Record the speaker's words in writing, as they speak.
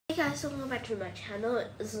Hey guys, welcome back to my channel.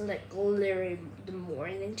 It's like literally the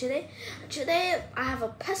morning today. Today I have a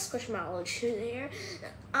pet squishmallow here.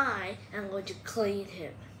 And I am going to clean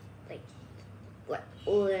him, like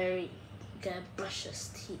literally gonna brush his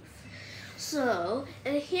teeth. So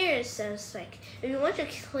and here it says like if you want to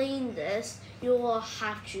clean this, you will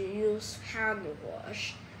have to use hand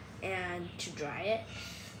wash and to dry it.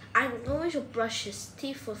 I'm going to brush his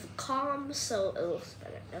teeth with a comb so it looks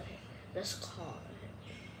better. Okay, let's comb it.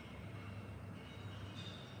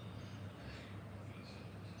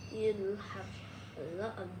 You'll have a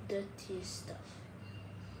lot of dirty stuff,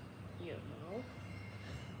 you know.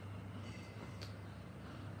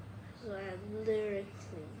 So I'm literally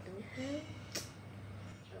cleaning him.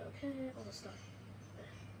 Okay, almost done.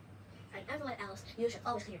 Like everyone else, you should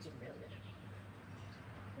always clean your teeth really good.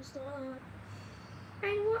 It's not. I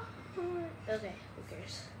want more. Okay, who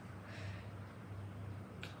cares?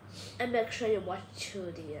 And make sure you watch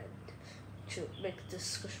to the end to make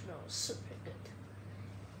this squishmallow super good.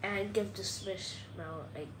 And give the squishmallow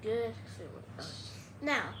a good feeling.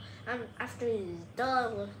 Now, after he's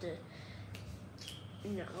done with the,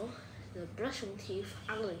 the brushing teeth,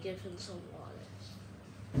 I'm gonna give him some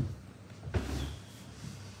water.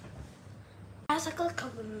 As I got a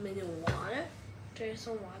couple of minutes of water, drink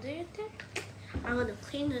some water in there. I'm gonna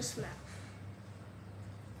clean his mouth.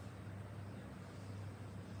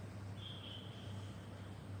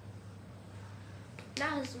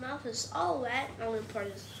 Now his mouth is all wet. I'm gonna pour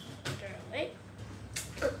this dirt away.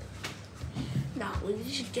 Now we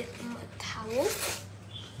need to get him a towel.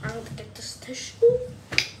 I'm gonna get this tissue.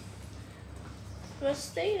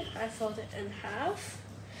 First thing, I fold it in half.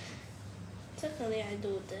 Secondly, I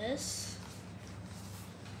do this.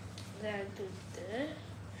 Then I do this.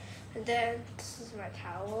 And then this is my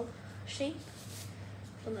towel shape.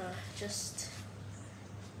 I'm gonna just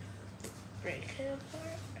break it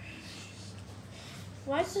apart.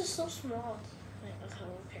 Why is this so small? Wait, okay,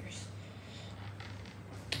 who cares?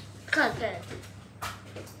 Cut it.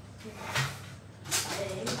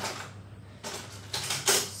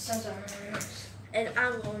 Scissors. And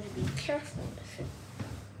I'm going to be careful with it.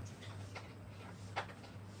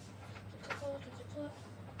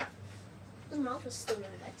 His mouth is still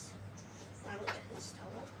really wet. I will get his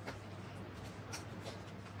towel.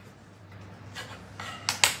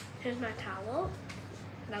 Here's my towel.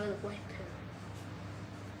 And I'm going to wipe him.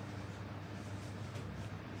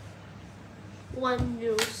 One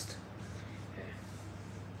used.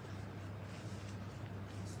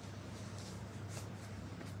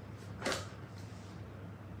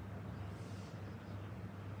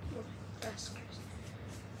 That's crazy.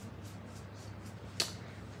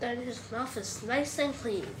 Then his mouth is nice and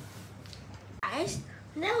clean. Guys,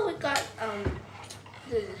 now we got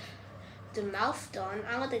the mouth done.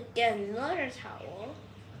 I'm gonna get another towel.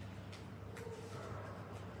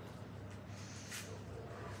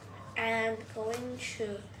 And going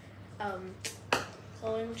to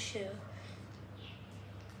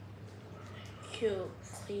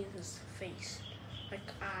clean his face like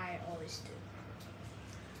I always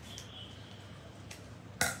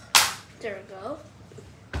do. There we go.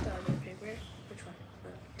 The other paper. Which one?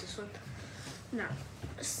 This one. Now,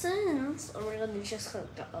 since we're gonna just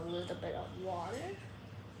get a little bit of water.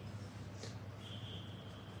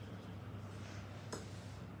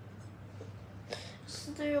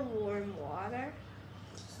 There warm water,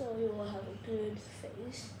 so you will have a good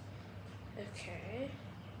face. Okay,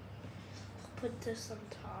 put this on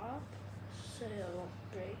top so it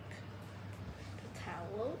won't break. The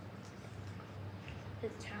towel.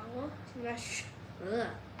 Mesh.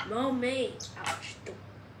 No mate. Ouch! Don't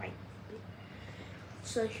wipe me.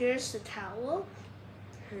 So here's the towel,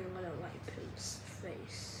 and I'm gonna wipe his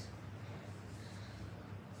face.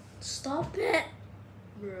 Stop it,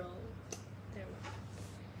 bro. There we go.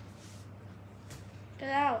 Get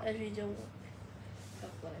out if you don't want it. Oh,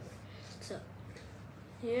 whatever. So,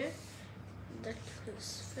 here, that's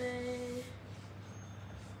his face.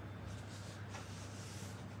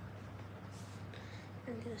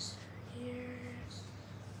 And this here.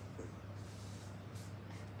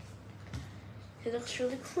 He looks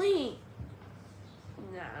really clean.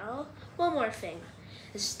 Now, one more thing.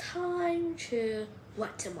 It's time to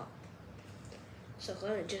wet him up. So I'm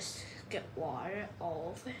gonna just get water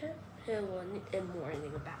all over him. He will need a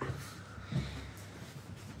morning bath.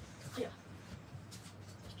 Oh yeah.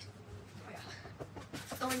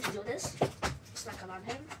 I'm going to do this. Smack it on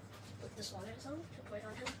him. Put this water on to pour it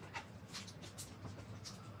on him.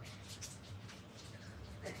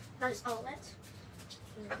 Okay, now it's all wet.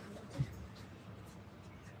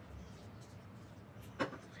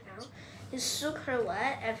 Now it's super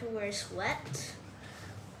wet. Everywhere is wet.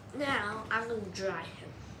 Now I'm gonna dry him.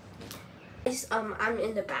 Guys, I'm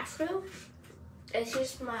in the bathroom. And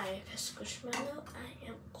here's my squishmallow. I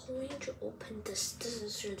am going to open this. This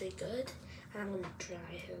is really good. And I'm gonna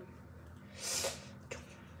dry him.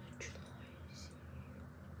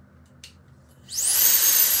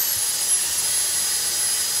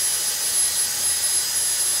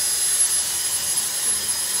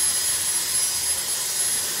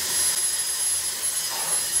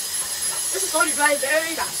 This is going to dry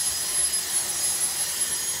very fast.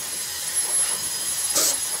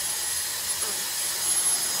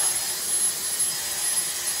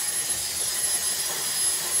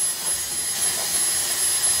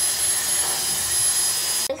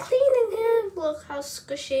 I'm cleaning him. Look how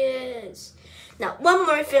squishy it is. Now, one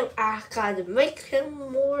more thing, I gotta make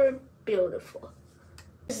him more beautiful.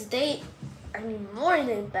 Today,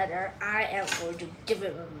 morning better, I am going to give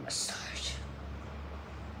him a massage.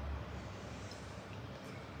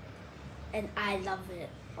 And I love it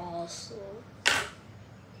also.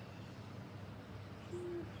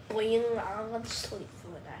 Boing, I'm gonna sleep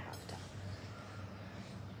when I have time.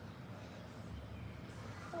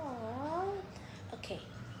 Aww. Okay,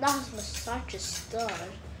 now his massage is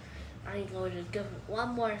done. I'm going to give him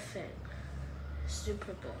one more thing.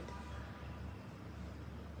 Super good.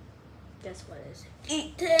 Guess what is it?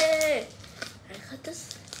 Eat it! I cut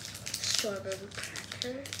this strawberry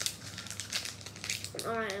cracker.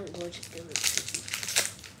 I am going to give it to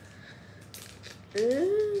you.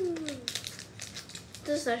 Ooh.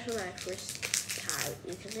 This is actually my first time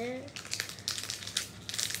eating it.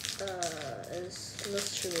 It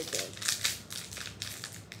looks really good.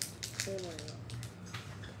 Oh my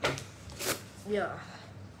god. Yeah.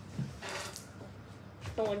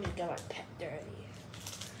 Don't want to get my pet dirty.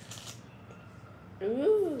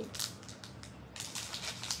 Ooh.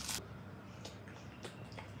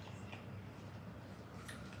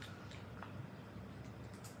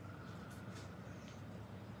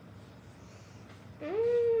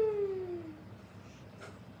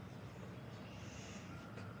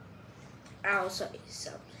 I'll show you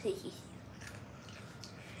some.